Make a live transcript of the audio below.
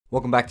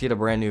Welcome back to yet a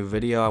brand new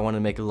video. I wanted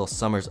to make a little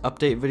Summrs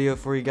update video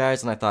for you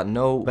guys, and I thought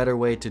no better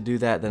way to do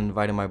that than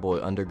inviting my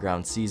boy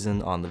Underground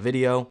Season on the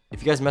video.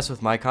 If you guys mess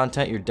with my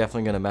content, you're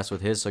definitely going to mess with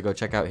his, so go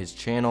check out his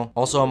channel.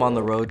 Also, I'm on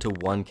the road to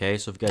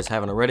 1K, so if you guys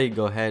haven't already,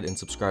 go ahead and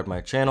subscribe to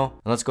my channel.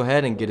 And let's go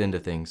ahead and get into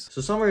things.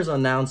 So Summrs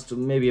announced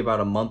maybe about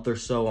a month or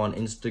so on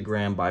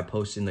Instagram by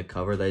posting the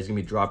cover that he's going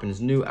to be dropping his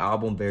new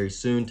album very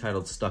soon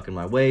titled Stuck in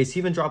My Ways. He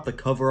even dropped the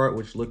cover art,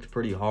 which looked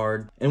pretty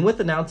hard. And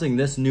with announcing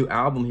this new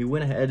album, he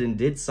went ahead and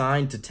did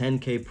sign to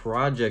 10K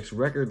Projects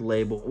record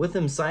label. With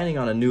him signing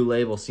on a new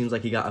label, seems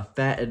like he got a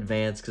fat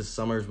advance because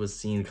Summrs was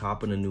seen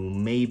copping a new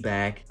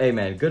Maybach. Hey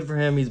man, good for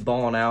him. He's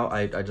balling out.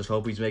 I just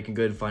hope he's making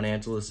good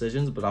financial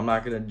decisions, but I'm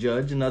not going to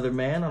judge another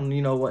man on,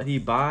 what he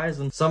buys.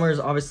 And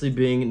Summrs obviously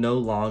being no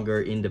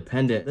longer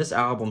independent. This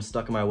album,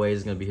 Stuck in My Ways,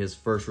 is going to be his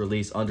first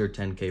release under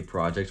 10K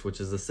Projects,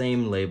 which is the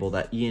same label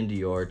that Ian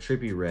Dior,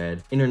 Trippie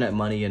Redd, Internet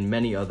Money, and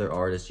many other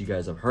artists you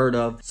guys have heard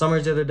of.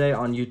 Summrs the other day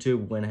on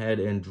YouTube went ahead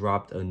and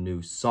dropped a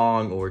new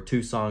song, or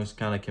two songs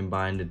kind of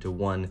combined into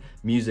one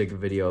music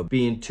video,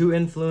 being Too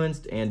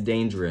Influenced and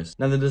Dangerous.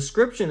 Now the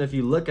description, if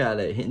you look at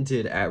it,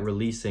 hinted at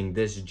releasing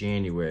this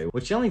January,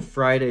 which the only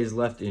Fridays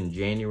left in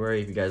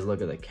January, if you guys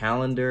look at the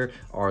calendar,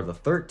 are the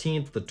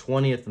 13th, the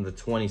 20th, and the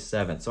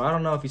 27th. So I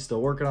don't know if he's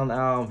still working on the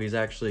album, if he's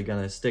actually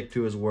gonna stick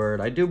to his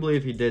word. I do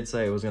believe he did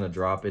say it was gonna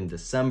drop in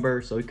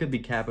December, so he could be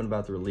capping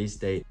about the release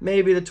date.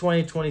 Maybe the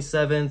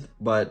 27th,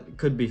 but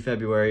could be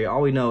February.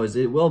 All we know is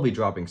it will be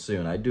dropping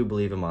soon. I do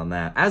believe him on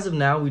that. As of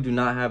now, we do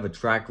not have a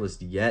track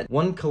list yet.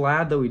 One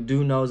collab that we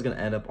do know is going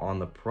to end up on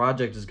the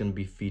project is going to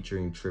be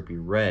featuring Trippie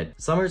Redd.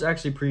 Summrs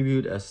actually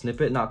previewed a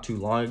snippet not too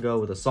long ago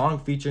with a song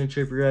featuring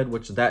Trippie Redd,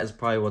 which that is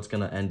probably what's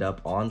going to end up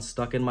on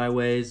Stuck in My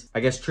Ways. I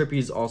guess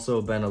Trippie's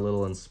also been a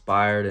little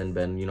inspired and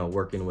been,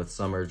 working with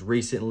Summrs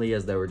recently,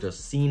 as they were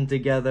just seen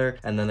together,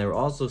 and then they were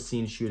also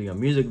seen shooting a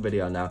music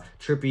video. Now,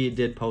 Trippie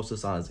did post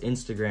this on his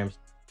Instagram.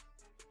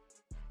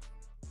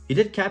 He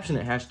did caption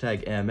it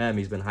 #MM.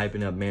 He's been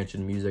hyping up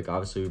Mansion music.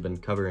 Obviously, we've been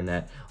covering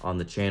that on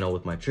the channel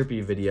with my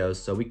Trippie videos.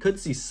 So we could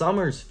see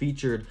Summrs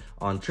featured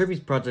on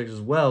Trippie's project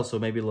as well. So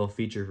maybe a little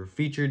feature for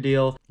feature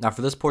deal. Now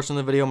for this portion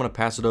of the video, I'm going to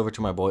pass it over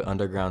to my boy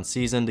Underground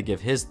Season to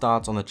give his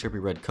thoughts on the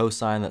Trippie Redd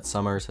cosign that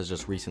Summrs has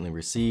just recently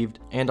received,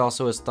 and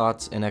also his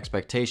thoughts and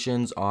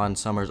expectations on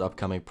Summrs'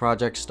 upcoming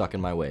project, Stuck in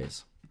My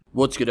Ways.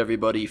 What's good,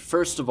 everybody?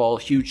 First of all,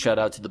 huge shout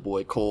out to the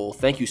boy Cole.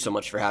 Thank you so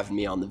much for having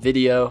me on the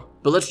video.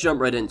 But let's jump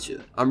right into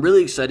it. I'm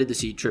really excited to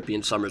see Trippie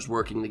and Summrs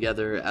working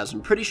together, as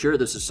I'm pretty sure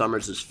this is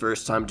Summrs'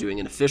 first time doing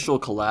an official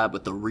collab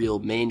with a real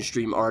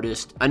mainstream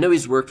artist. I know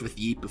he's worked with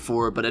Yeet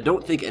before, but I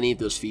don't think any of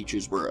those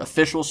features were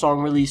official song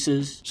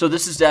releases, so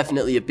this is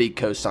definitely a big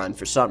cosign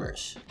for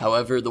Summrs.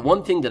 However, the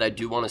one thing that I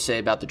do want to say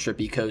about the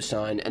Trippie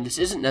cosign, and this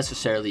isn't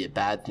necessarily a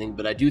bad thing,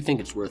 but I do think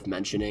it's worth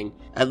mentioning,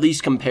 at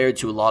least compared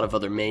to a lot of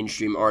other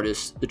mainstream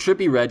artists, the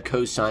Trippie Redd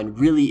cosign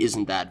really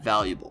isn't that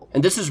valuable.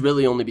 And this is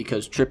really only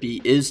because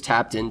Trippie is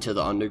tapped into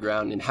the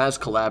underground and has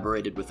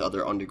collaborated with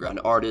other underground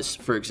artists,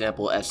 for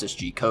example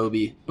SSG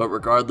Kobe. But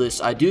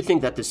regardless, I do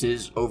think that this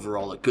is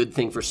overall a good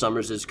thing for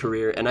Summrs'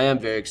 career, and I am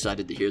very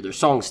excited to hear their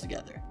songs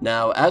together.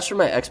 Now, as for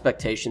my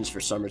expectations for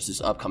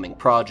Summrs' upcoming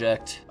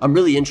project, I'm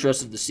really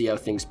interested to see how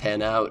things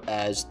pan out,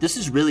 as this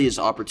is really his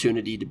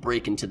opportunity to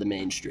break into the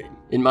mainstream.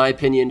 In my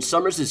opinion,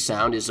 Summrs'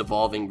 sound is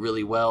evolving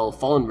really well.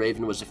 Fallen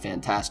Raven was a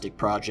fantastic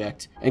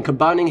project, and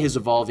combining his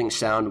evolving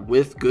sound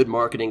with good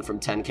marketing from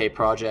 10K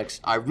Projects,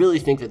 I really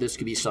think that this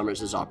could be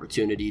Summrs'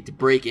 opportunity to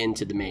break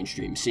into the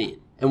mainstream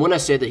scene. And when I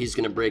say that he's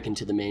going to break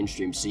into the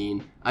mainstream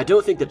scene, I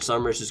don't think that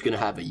Summrs is going to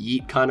have a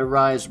Yeet kind of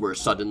rise where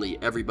suddenly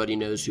everybody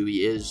knows who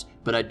he is,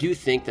 but I do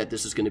think that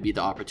this is going to be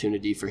the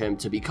opportunity for him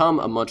to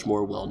become a much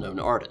more well-known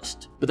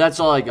artist. But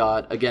that's all I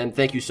got. Again,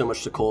 thank you so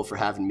much to Cole for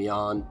having me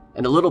on.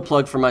 And a little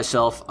plug for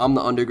myself, I'm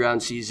the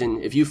Underground Season.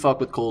 If you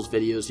fuck with Cole's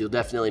videos, you'll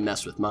definitely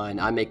mess with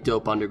mine. I make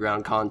dope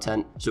underground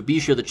content, so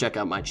be sure to check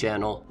out my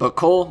channel. But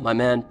Cole, my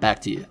man,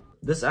 back to you.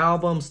 This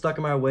album, Stuck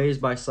in My Ways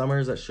by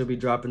Summrs, that should be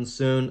dropping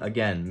soon.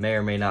 Again, may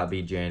or may not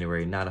be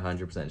January, not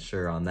 100%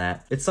 sure on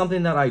that. It's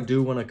something that I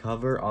do want to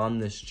cover on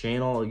this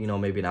channel,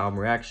 maybe an album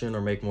reaction or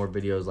make more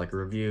videos like a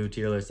review,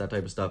 tier list, that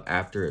type of stuff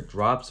after it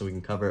drops, so we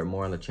can cover it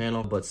more on the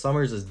channel. But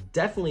Summrs is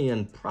definitely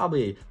and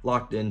probably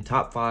locked in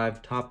top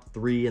 5, top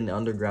 3 in the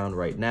underground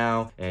right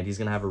now, and he's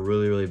gonna have a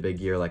really, really big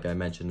year, like I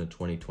mentioned, in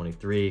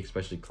 2023,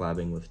 especially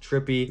collabing with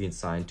Trippie, being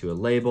signed to a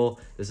label.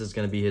 This is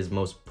gonna be his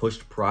most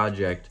pushed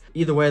project.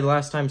 Either way, the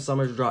last time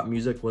Summrs dropped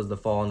music was the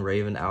Fallen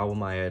Raven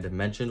album I had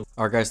mentioned.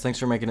 Alright guys, thanks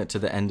for making it to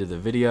the end of the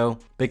video.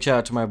 Big shout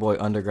out to my boy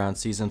Underground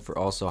Season for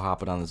also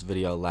hopping on this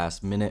video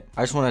last minute.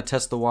 I just want to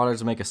test the waters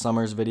to make a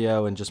Summrs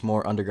video and just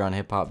more underground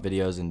hip hop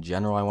videos in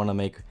general I want to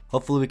make.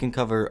 Hopefully we can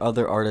cover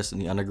other artists in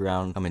the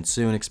underground coming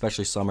soon,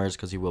 especially Summrs,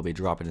 because he will be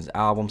dropping his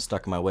album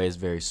Stuck in My Ways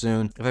very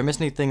soon. If I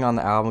missed anything on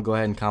the album, go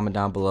ahead and comment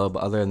down below,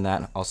 but other than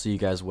that, I'll see you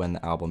guys when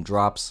the album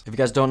drops. If you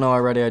guys don't know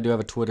already, I do have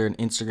a Twitter and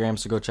Instagram,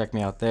 so go check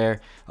me out there.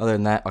 Other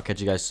than that, I'll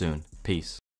catch you guys soon. Peace.